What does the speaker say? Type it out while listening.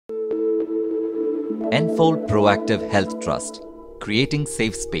Enfold Proactive Health Trust, Creating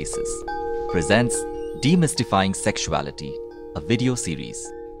Safe Spaces, presents Demystifying Sexuality, a video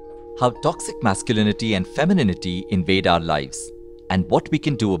series. How toxic masculinity and femininity invade our lives, and what we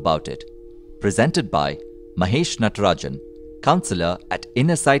can do about it. Presented by Mahesh Natarajan, Counselor at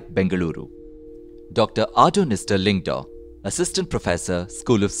Innersight, Bengaluru. Dr. Adonista Lingdor, Assistant Professor,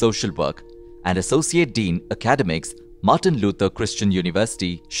 School of Social Work, and Associate Dean, Academics, Martin Luther Christian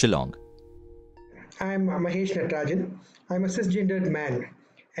University, Shillong. I'm Mahesh Natarajan. I'm a cisgendered man,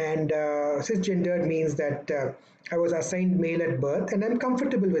 and cisgendered means that I was assigned male at birth, and I'm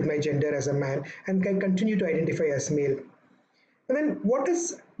comfortable with my gender as a man and can continue to identify as male. And then, what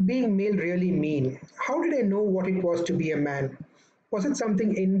does being male really mean? How did I know what it was to be a man? Was it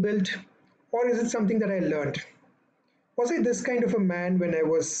something inbuilt, or is it something that I learned? Was I this kind of a man when I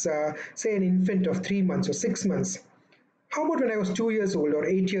was, say, an infant of 3 months or 6 months? How about when I was 2 years old or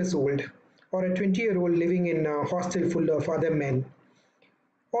 8 years old, or a 20-year-old living in a hostel full of other men?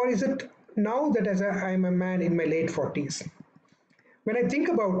 Or is it now that I'm a man in my late 40s? When I think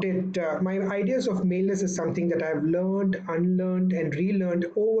about it, my ideas of maleness is something that I've learned, unlearned, and relearned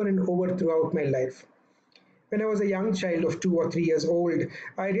over and over throughout my life. When I was a young child of 2 or 3 years old,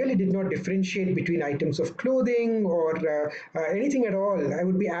 I really did not differentiate between items of clothing or anything at all. I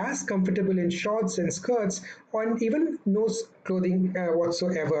would be as comfortable in shorts and skirts or even no clothing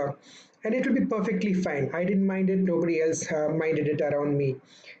whatsoever. And it would be perfectly fine. I didn't mind it, nobody else minded it around me.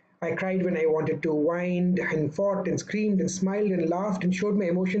 I cried when I wanted to, whined and fought and screamed and smiled and laughed and showed my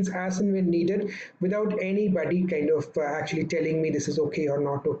emotions as and when needed without anybody kind of actually telling me this is okay or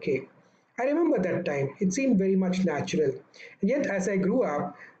not okay. I remember that time. It seemed very much natural. And yet, as I grew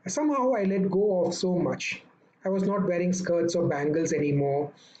up, somehow I let go of so much. I was not wearing skirts or bangles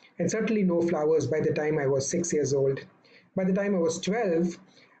anymore, and certainly no flowers by the time I was 6 years old. By the time I was 12,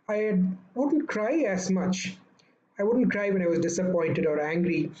 wouldn't cry as much. I wouldn't cry when I was disappointed or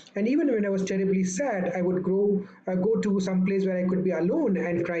angry, and even when I was terribly sad, I would go to some place where I could be alone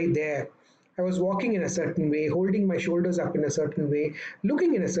and cry there. I was walking in a certain way, holding my shoulders up in a certain way,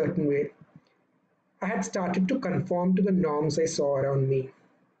 looking in a certain way. I had started to conform to the norms I saw around me.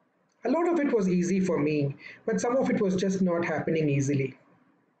 A lot of it was easy for me, but some of it was just not happening easily.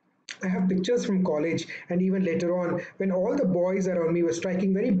 I have pictures from college and even later on when all the boys around me were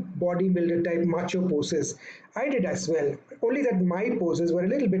striking very bodybuilder type macho poses. I did as well, only that my poses were a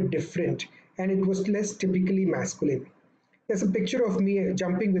little bit different and it was less typically masculine. There's a picture of me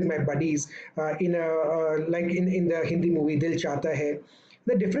jumping with my buddies in a like in the Hindi movie Dil Chahta Hai.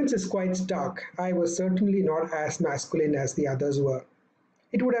 The difference is quite stark. I was certainly not as masculine as the others were.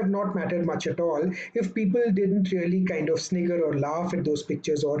 It would have not mattered much at all if people didn't really kind of snigger or laugh at those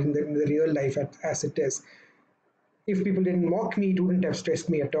pictures or in the real life as it is. If people didn't mock me, it wouldn't have stressed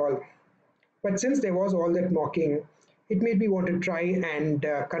me at all. But since there was all that mocking, it made me want to try and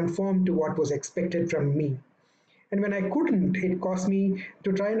conform to what was expected from me. And when I couldn't, it caused me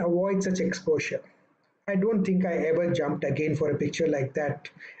to try and avoid such exposure. I don't think I ever jumped again for a picture like that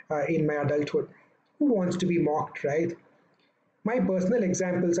in my adulthood. Who wants to be mocked, right? My personal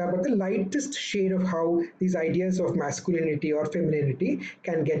examples are but the lightest shade of how these ideas of masculinity or femininity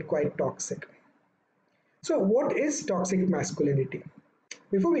can get quite toxic. So, what is toxic masculinity?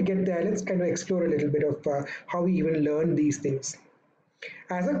 Before we get there, let's kind of explore a little bit of how we even learn these things.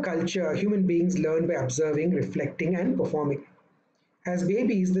 As a culture, human beings learn by observing, reflecting, and performing. As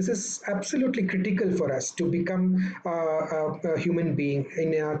babies, this is absolutely critical for us to become a human being.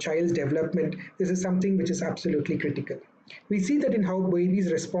 In our child's development, this is something which is absolutely critical. We see that in how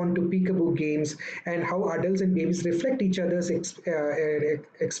babies respond to peekaboo games and how adults and babies reflect each other's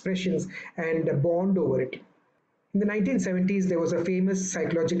expressions and bond over it. In the 1970s, there was a famous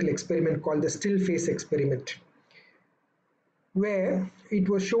psychological experiment called the still face experiment, where it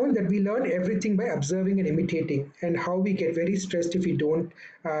was shown that we learn everything by observing and imitating, and how we get very stressed if we don't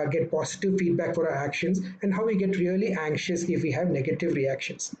get positive feedback for our actions, and how we get really anxious if we have negative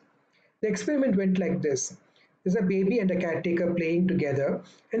reactions. The experiment went like this. There's a baby and a caretaker playing together,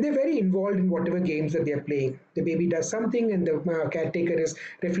 and they're very involved in whatever games that they're playing. The baby does something, and the caretaker is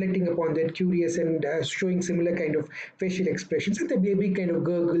reflecting upon that, curious and showing similar kind of facial expressions. And the baby kind of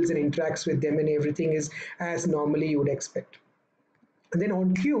gurgles and interacts with them, and everything is as normally you would expect. And then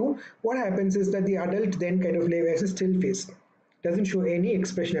on cue, what happens is that the adult then kind of wears a still face, doesn't show any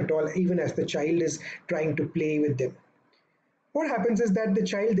expression at all, even as the child is trying to play with them. What happens is that the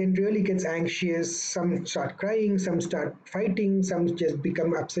child then really gets anxious. Some start crying, some start fighting, some just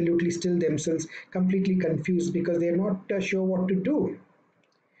become absolutely still themselves, completely confused because they're not sure what to do.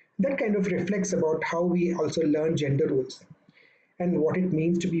 That kind of reflects about how we also learn gender roles. and what it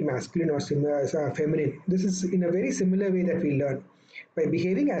means to be masculine or feminine. This is in a very similar way that we learn by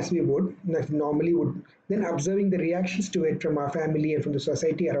behaving as we would normally would, then observing the reactions to it from our family and from the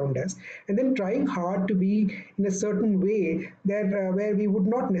society around us, and then trying hard to be in a certain way that where we would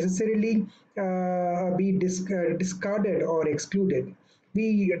not necessarily be discarded or excluded.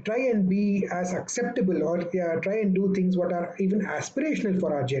 We try and be as acceptable or try and do things what are even aspirational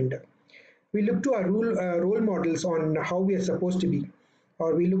for our gender. We look to our role models on how we are supposed to be,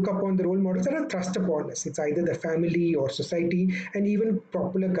 or we look upon the role models that are thrust upon us. It's either the family or society, and even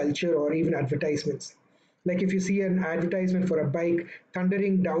popular culture or even advertisements. Like if you see an advertisement for a bike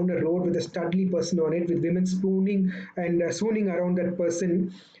thundering down a road with a studly person on it, with women spooning and swooning around that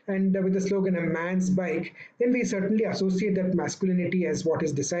person, and with the slogan "a man's bike," then we certainly associate that masculinity as what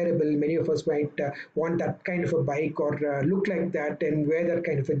is desirable. Many of us might want that kind of a bike or look like that and wear that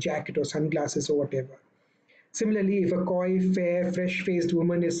kind of a jacket or sunglasses or whatever. Similarly, if a coy, fair, fresh faced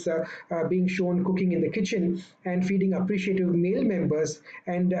woman is being shown cooking in the kitchen and feeding appreciative male members,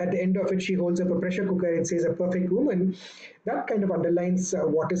 and at the end of it, she holds up a pressure cooker and says, "A perfect woman," that kind of underlines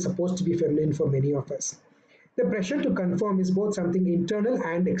what is supposed to be feminine for many of us. The pressure to conform is both something internal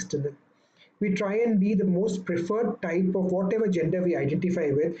and external. We try and be the most preferred type of whatever gender we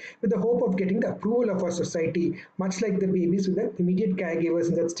identify with the hope of getting the approval of our society, much like the babies with the immediate caregivers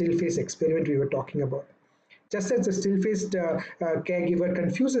in that still face experiment we were talking about. Just as the still-faced caregiver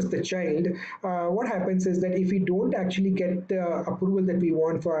confuses the child, what happens is that if we don't actually get the approval that we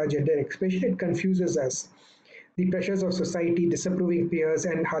want for our gender expression, it confuses us. The pressures of society, disapproving peers,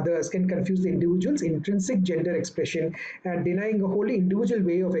 and others can confuse the individual's intrinsic gender expression and denying a wholly individual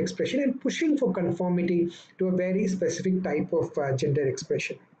way of expression and pushing for conformity to a very specific type of gender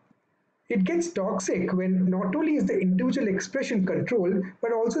expression. It gets toxic when not only is the individual expression controlled,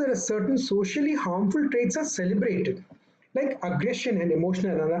 but also there are certain socially harmful traits are celebrated. Like aggression and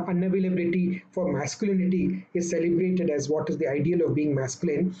emotional unavailability for masculinity is celebrated as what is the ideal of being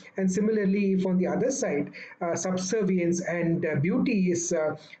masculine. And similarly, if on the other side, subservience and beauty is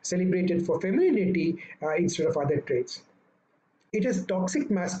celebrated for femininity instead of other traits. It is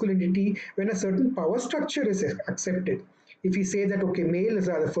toxic masculinity when a certain power structure is accepted. If we say that, okay, males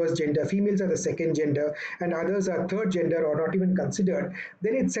are the first gender, females are the second gender, and others are third gender or not even considered,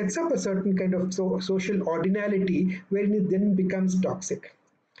 then it sets up a certain kind of social ordinality wherein it then becomes toxic.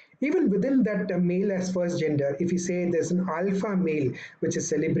 Even within that male as first gender, if we say there's an alpha male which is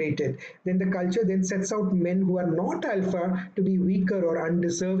celebrated, then the culture then sets out men who are not alpha to be weaker or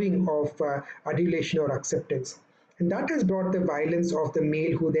undeserving of adulation or acceptance. And that has brought the violence of the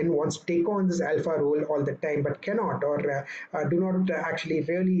male who then wants to take on this alpha role all the time but cannot or do not actually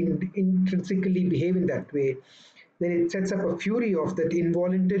really intrinsically behave in that way. Then it sets up a fury of that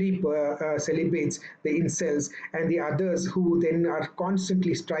involuntary celibates, the incels, and the others who then are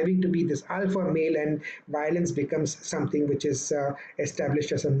constantly striving to be this alpha male, and violence becomes something which is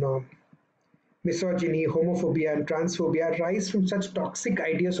established as a norm. Misogyny, homophobia, and transphobia rise from such toxic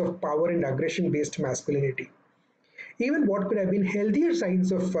ideas of power and aggression based masculinity. Even what could have been healthier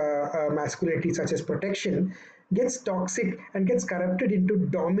signs of masculinity, such as protection, gets toxic and gets corrupted into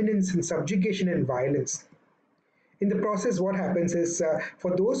dominance and subjugation and violence. In the process, what happens is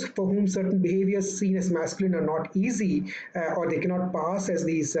for those for whom certain behaviors seen as masculine are not easy or they cannot pass as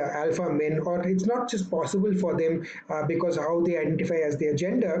these alpha men, or it's not just possible for them because how they identify as their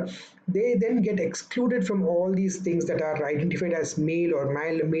gender, they then get excluded from all these things that are identified as male or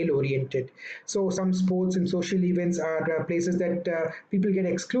male oriented. So some sports and social events are places that people get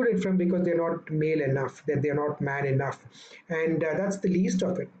excluded from because they're not male enough, that they're not man enough, and that's the least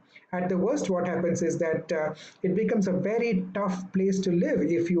of it. At the worst, what happens is that it becomes a very tough place to live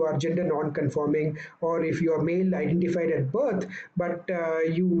if you are gender non-conforming or if you are male identified at birth, but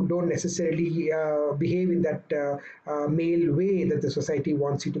you don't necessarily behave in that male way that the society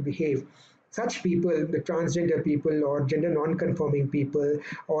wants you to behave. Such people, the transgender people or gender non-conforming people,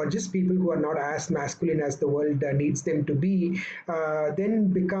 or just people who are not as masculine as the world needs them to be, then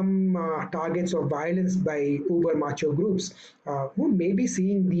become targets of violence by uber macho groups who may be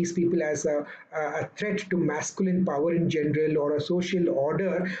seeing these people as a threat to masculine power in general or a social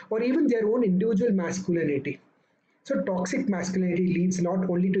order or even their own individual masculinity. So, toxic masculinity leads not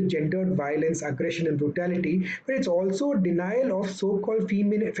only to gendered violence, aggression, and brutality, but it's also denial of so called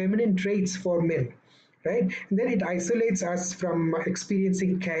feminine traits for men. right? And then it isolates us from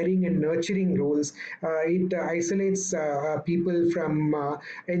experiencing caring and nurturing roles. It isolates people from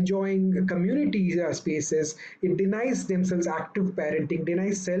enjoying community spaces. It denies themselves active parenting,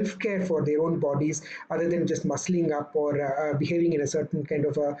 denies self-care for their own bodies other than just muscling up or behaving in a certain kind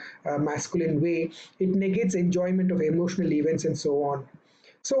of a masculine way. It negates enjoyment of emotional events and so on.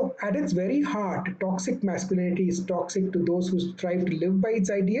 So, at its very heart, toxic masculinity is toxic to those who strive to live by its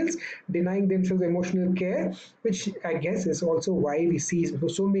ideals, denying themselves emotional care, which I guess is also why we see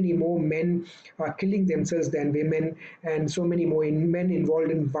so many more men killing themselves than women, and so many more men involved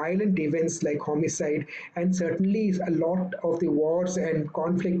in violent events like homicide. And certainly, a lot of the wars and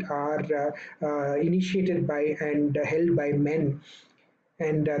conflict are initiated by and held by men,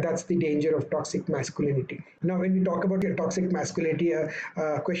 and that's the danger of toxic masculinity. Now, when we talk about toxic masculinity, a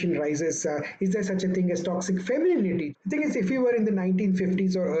question rises: is there such a thing as toxic femininity? The thing is, if we were in the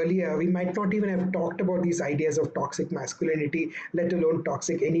 1950s or earlier, we might not even have talked about these ideas of toxic masculinity, let alone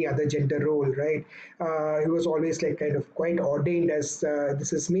toxic any other gender role, right? It was always like kind of quite ordained as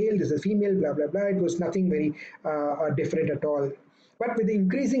this is male, this is female, blah blah blah. It was nothing very different at all. But with the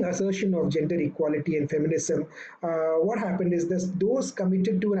increasing assertion of gender equality and feminism, what happened is this: those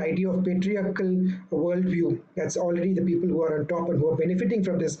committed to an idea of patriarchal worldview, that's already the people who are on top and who are benefiting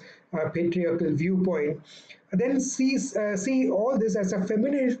from this patriarchal viewpoint, then see all this as a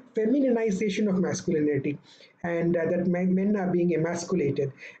feminization of masculinity, and that men are being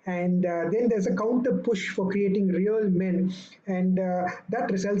emasculated. And then there's a counter push for creating real men, and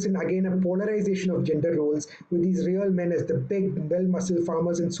that results in again a polarization of gender roles, with these real men as the big, well-muscled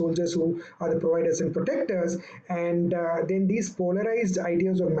farmers and soldiers who are the providers and protectors. And then these polarized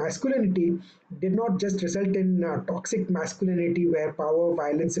ideas of masculinity did not just result in toxic masculinity where power,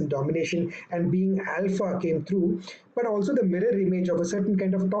 violence, and domination and being alpha came through, but also the mirror image of a certain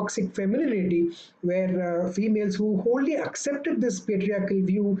kind of toxic femininity where females who wholly accepted this patriarchal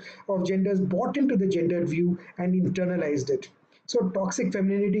view of genders bought into the gendered view and internalized it. So, toxic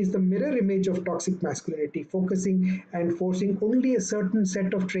femininity is the mirror image of toxic masculinity, focusing and forcing only a certain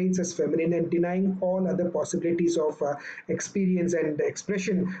set of traits as feminine and denying all other possibilities of experience and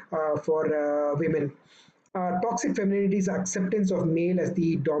expression for women. Toxic femininity is acceptance of male as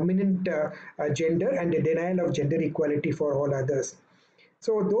the dominant gender and a denial of gender equality for all others.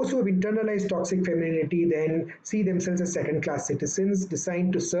 So those who have internalized toxic femininity then see themselves as second-class citizens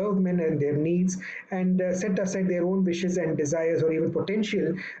designed to serve men and their needs, and set aside their own wishes and desires or even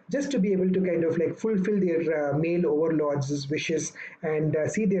potential just to be able to kind of like fulfill their male overlords' wishes, and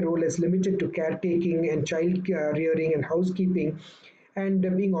see their role as limited to caretaking and child rearing and housekeeping, and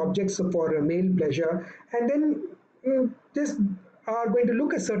being objects for male pleasure, and then just are going to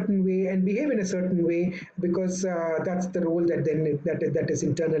look a certain way and behave in a certain way because that's the role that is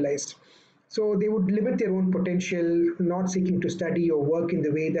internalized. So they would limit their own potential, not seeking to study or work in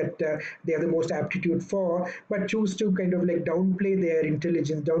the way that they have the most aptitude for, but choose to kind of like downplay their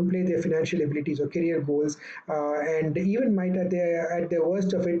intelligence, downplay their financial abilities or career goals, and even might at the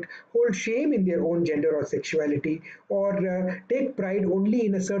worst of it hold shame in their own gender or sexuality, or take pride only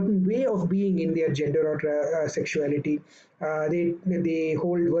in a certain way of being in their gender or sexuality. They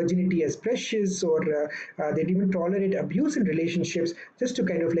hold virginity as precious, or they even tolerate abuse in relationships just to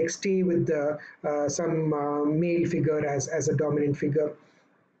kind of like stay with some male figure as a dominant figure.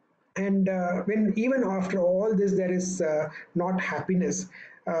 And when even after all this there is not happiness,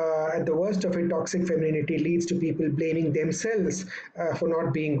 at the worst of it, toxic femininity leads to people blaming themselves for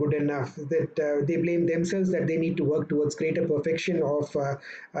not being good enough, that they blame themselves that they need to work towards greater perfection of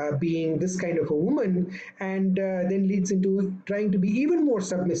being this kind of a woman, and then leads into trying to be even more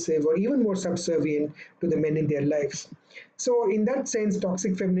submissive or even more subservient to the men in their lives. So, in that sense,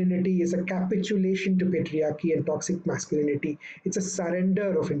 toxic femininity is a capitulation to patriarchy, and toxic masculinity, it's a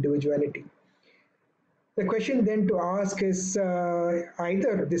surrender of individuality. The question then to ask is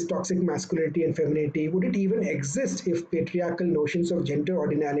either this toxic masculinity and femininity, would it even exist if patriarchal notions of gender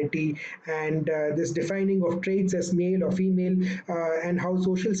ordinality and this defining of traits as male or female, and how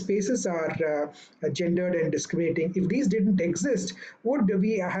social spaces are gendered and discriminating, if these didn't exist, would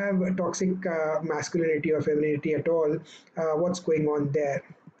we have a toxic masculinity or femininity at all? What's going on there?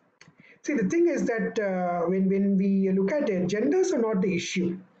 See, the thing is that when we look at it, genders are not the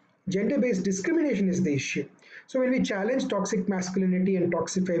issue. Gender based discrimination is the issue. So, when we challenge toxic masculinity and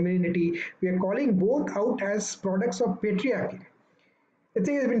toxic femininity, we are calling both out as products of patriarchy. The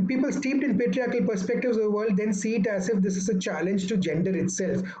thing is, when people steeped in patriarchal perspectives of the world then see it as if this is a challenge to gender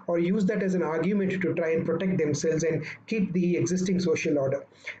itself, or use that as an argument to try and protect themselves and keep the existing social order.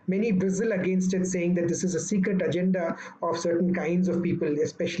 Many bristle against it, saying that this is a secret agenda of certain kinds of people,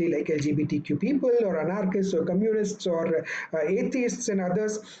 especially like LGBTQ people, or anarchists, or communists, or atheists, and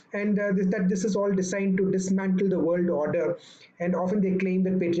others, and that this is all designed to dismantle the world order. And often they claim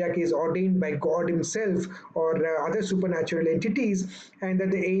that patriarchy is ordained by God Himself or other supernatural entities, and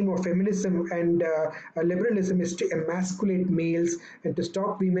that the aim of feminism and liberalism is to emasculate males and to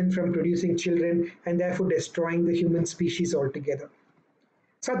stop women from producing children and therefore destroying the human species altogether.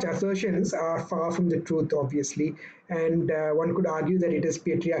 Such assertions are far from the truth, obviously, and one could argue that it is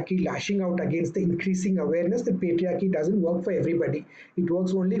patriarchy lashing out against the increasing awareness that patriarchy doesn't work for everybody. It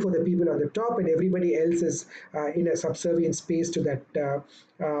works only for the people on the top, and everybody else is in a subservient space to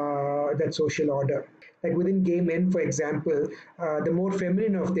that social order. Like within gay men, for example, the more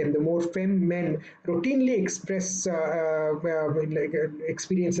feminine of them, the more femme men routinely express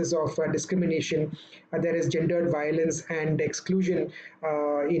experiences of discrimination. There is gendered violence and exclusion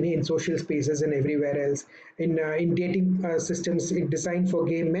in social spaces and everywhere else. In dating systems designed for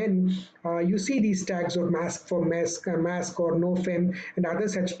gay men, you see these tags of mask for mask or no femme and other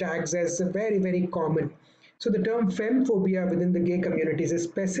such tags as very, very common. So the term femphobia within the gay communities is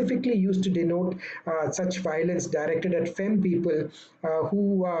specifically used to denote such violence directed at femme people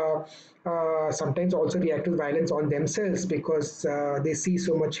who sometimes also react with violence on themselves because they see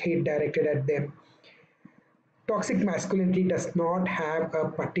so much hate directed at them. Toxic masculinity does not have a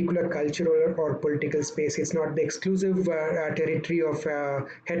particular cultural or political space. It's not the exclusive territory of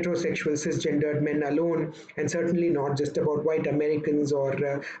heterosexual cisgendered men alone, and certainly not just about white Americans or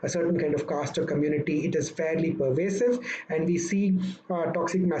a certain kind of caste or community. It is fairly pervasive, and we see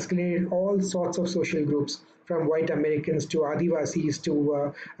toxic masculinity in all sorts of social groups, from white Americans to Adivasis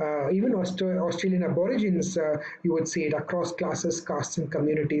to even Australian Aborigines. You would see it across classes, castes, and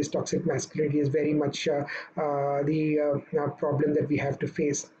communities. Toxic masculinity is very much the problem that we have to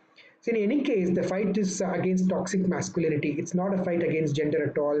face. So in any case, the fight is against toxic masculinity. It's not a fight against gender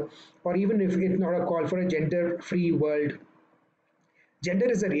at all, or even if it's not a call for a gender-free world.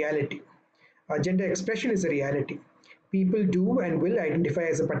 Gender is a reality. Gender expression is a reality. People do and will identify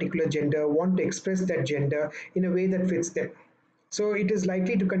as a particular gender, want to express that gender in a way that fits them. So it is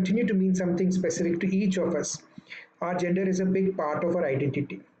likely to continue to mean something specific to each of us. Our gender is a big part of our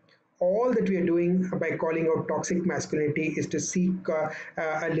identity. All that we are doing by calling out toxic masculinity is to seek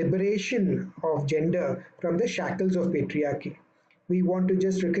a liberation of gender from the shackles of patriarchy. We want to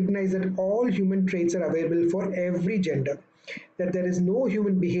just recognize that all human traits are available for every gender, that there is no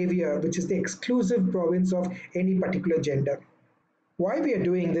human behavior which is the exclusive province of any particular gender. Why we are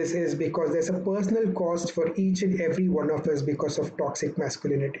doing this is because there's a personal cost for each and every one of us because of toxic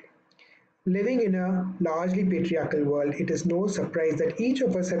masculinity. Living in a largely patriarchal world, it is no surprise that each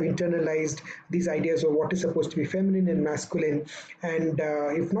of us have internalized these ideas of what is supposed to be feminine and masculine, and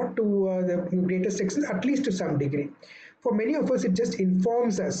if not to the greatest extent, at least to some degree. For many of us, it just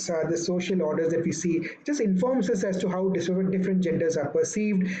informs us, the social orders that we see, it just informs us as to how different genders are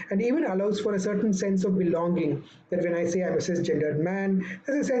perceived, and even allows for a certain sense of belonging. That when I say I'm a cisgendered man,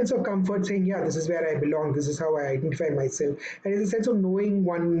 there's a sense of comfort saying, yeah, this is where I belong, this is how I identify myself. And it's a sense of knowing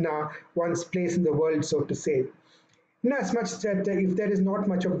one's place in the world, so to say. In as much that if there is not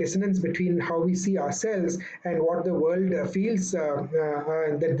much of dissonance between how we see ourselves and what the world feels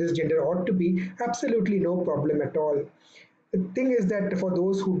that this gender ought to be, absolutely no problem at all. The thing is that for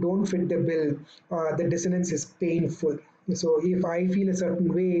those who don't fit the bill, the dissonance is painful. So if I feel a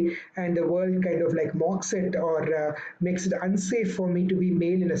certain way and the world kind of like mocks it or makes it unsafe for me to be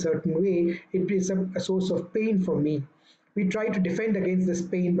male in a certain way, it is a source of pain for me. We try to defend against this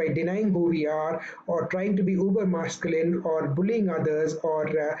pain by denying who we are, or trying to be uber masculine, or bullying others,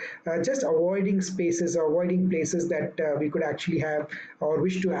 or just avoiding spaces or avoiding places that we could actually have or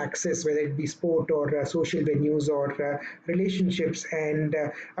wish to access, whether it be sport or social venues or relationships. And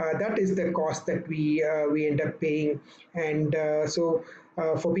that is the cost that we end up paying. And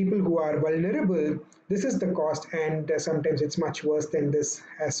for people who are vulnerable, this is the cost, and sometimes it's much worse than this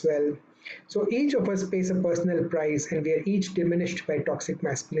as well. So each of us pays a personal price, and we are each diminished by toxic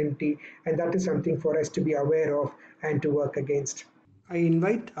masculinity, and that is something for us to be aware of and to work against. I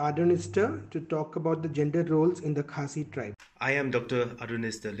invite Adonista to talk about the gender roles in the Khasi tribe. I am Dr.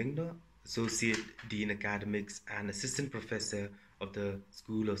 Arunista Lingna, Associate Dean Academics and Assistant Professor of the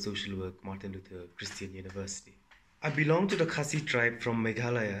School of Social Work, Martin Luther Christian University. I belong to the Khasi tribe from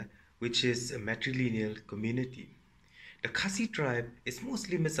Meghalaya, which is a matrilineal community. The Khasi tribe is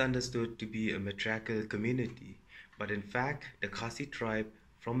mostly misunderstood to be a matriarchal community, but in fact, the Khasi tribe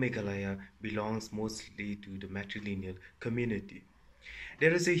from Meghalaya belongs mostly to the matrilineal community.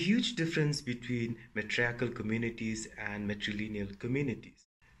 There is a huge difference between matriarchal communities and matrilineal communities.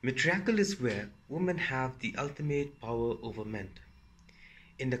 Matriarchal is where women have the ultimate power over men.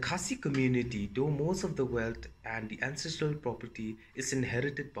 In the Khasi community, though most of the wealth and the ancestral property is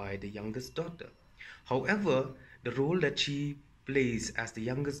inherited by the youngest daughter. However, the role that she plays as the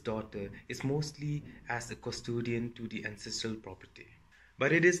youngest daughter is mostly as a custodian to the ancestral property.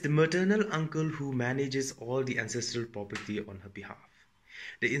 But it is the maternal uncle who manages all the ancestral property on her behalf.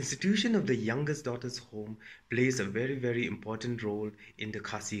 The institution of the youngest daughter's home plays a very important role in the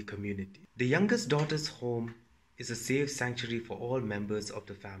Khasi community. The youngest daughter's home is a safe sanctuary for all members of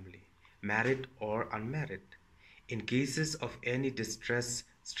the family, married or unmarried. In cases of any distress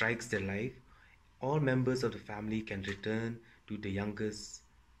strikes their life, all members of the family can return to the youngest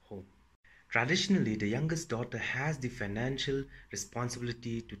home. Traditionally, the youngest daughter has the financial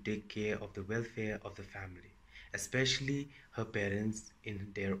responsibility to take care of the welfare of the family, especially her parents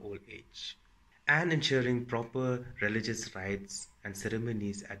in their old age, and ensuring proper religious rites and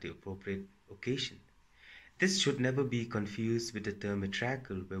ceremonies at the appropriate occasion. This should never be confused with the term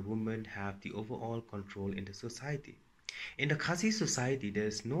matriarchal, where women have the overall control in the society. In the Khasi society, there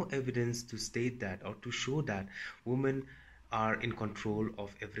is no evidence to state that or to show that women are in control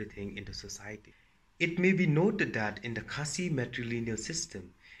of everything in the society. It may be noted that in the Khasi matrilineal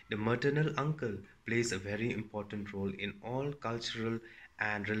system, the maternal uncle plays a very important role in all cultural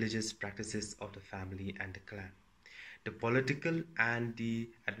and religious practices of the family and the clan. The political and the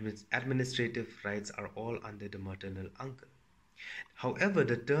administrative rights are all under the maternal uncle. However,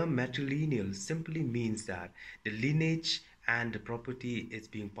 the term matrilineal simply means that the lineage and the property is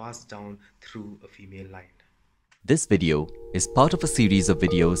being passed down through a female line. This video is part of a series of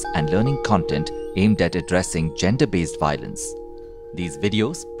videos and learning content aimed at addressing gender-based violence. These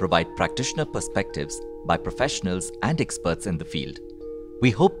videos provide practitioner perspectives by professionals and experts in the field. We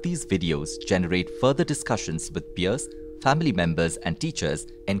hope these videos generate further discussions with peers, family members and teachers,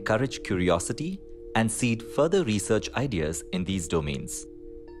 encourage curiosity, and seed further research ideas in these domains.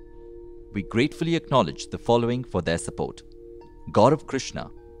 We gratefully acknowledge the following for their support: Gaurav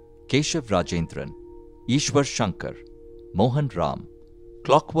Krishna, Keshav Rajendran, Ishwar Shankar, Mohan Ram,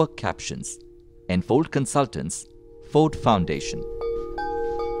 Clockwork Captions, Enfold Consultants, Ford Foundation.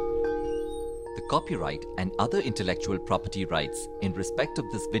 The copyright and other intellectual property rights in respect of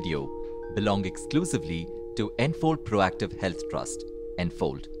this video belong exclusively to Enfold Proactive Health Trust,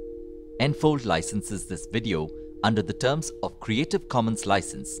 Enfold. Enfold licenses this video under the terms of Creative Commons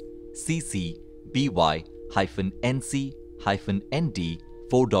License CC BY-NC-ND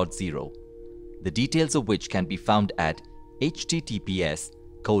 4.0, the details of which can be found at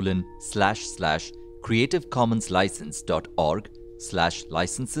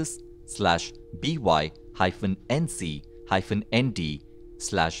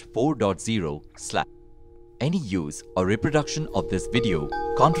Any use or reproduction of this video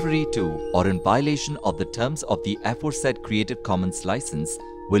contrary to or in violation of the terms of the aforesaid Creative Commons license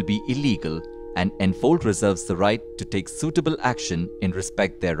will be illegal, and Enfold reserves the right to take suitable action in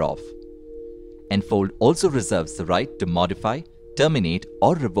respect thereof. Enfold also reserves the right to modify, terminate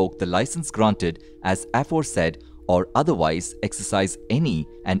or revoke the license granted as aforesaid, or otherwise exercise any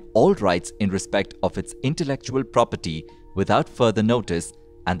and all rights in respect of its intellectual property without further notice,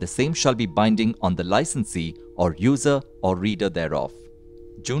 and the same shall be binding on the licensee or user or reader thereof.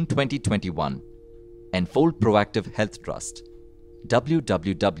 June 2021. Enfold Proactive Health Trust.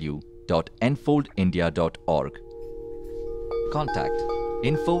 www.enfoldindia.org. Contact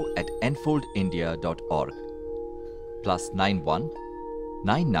info@enfoldindia.org. +91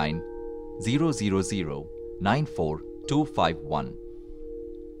 99 000 94251.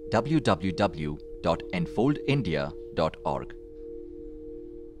 www.enfoldindia.org.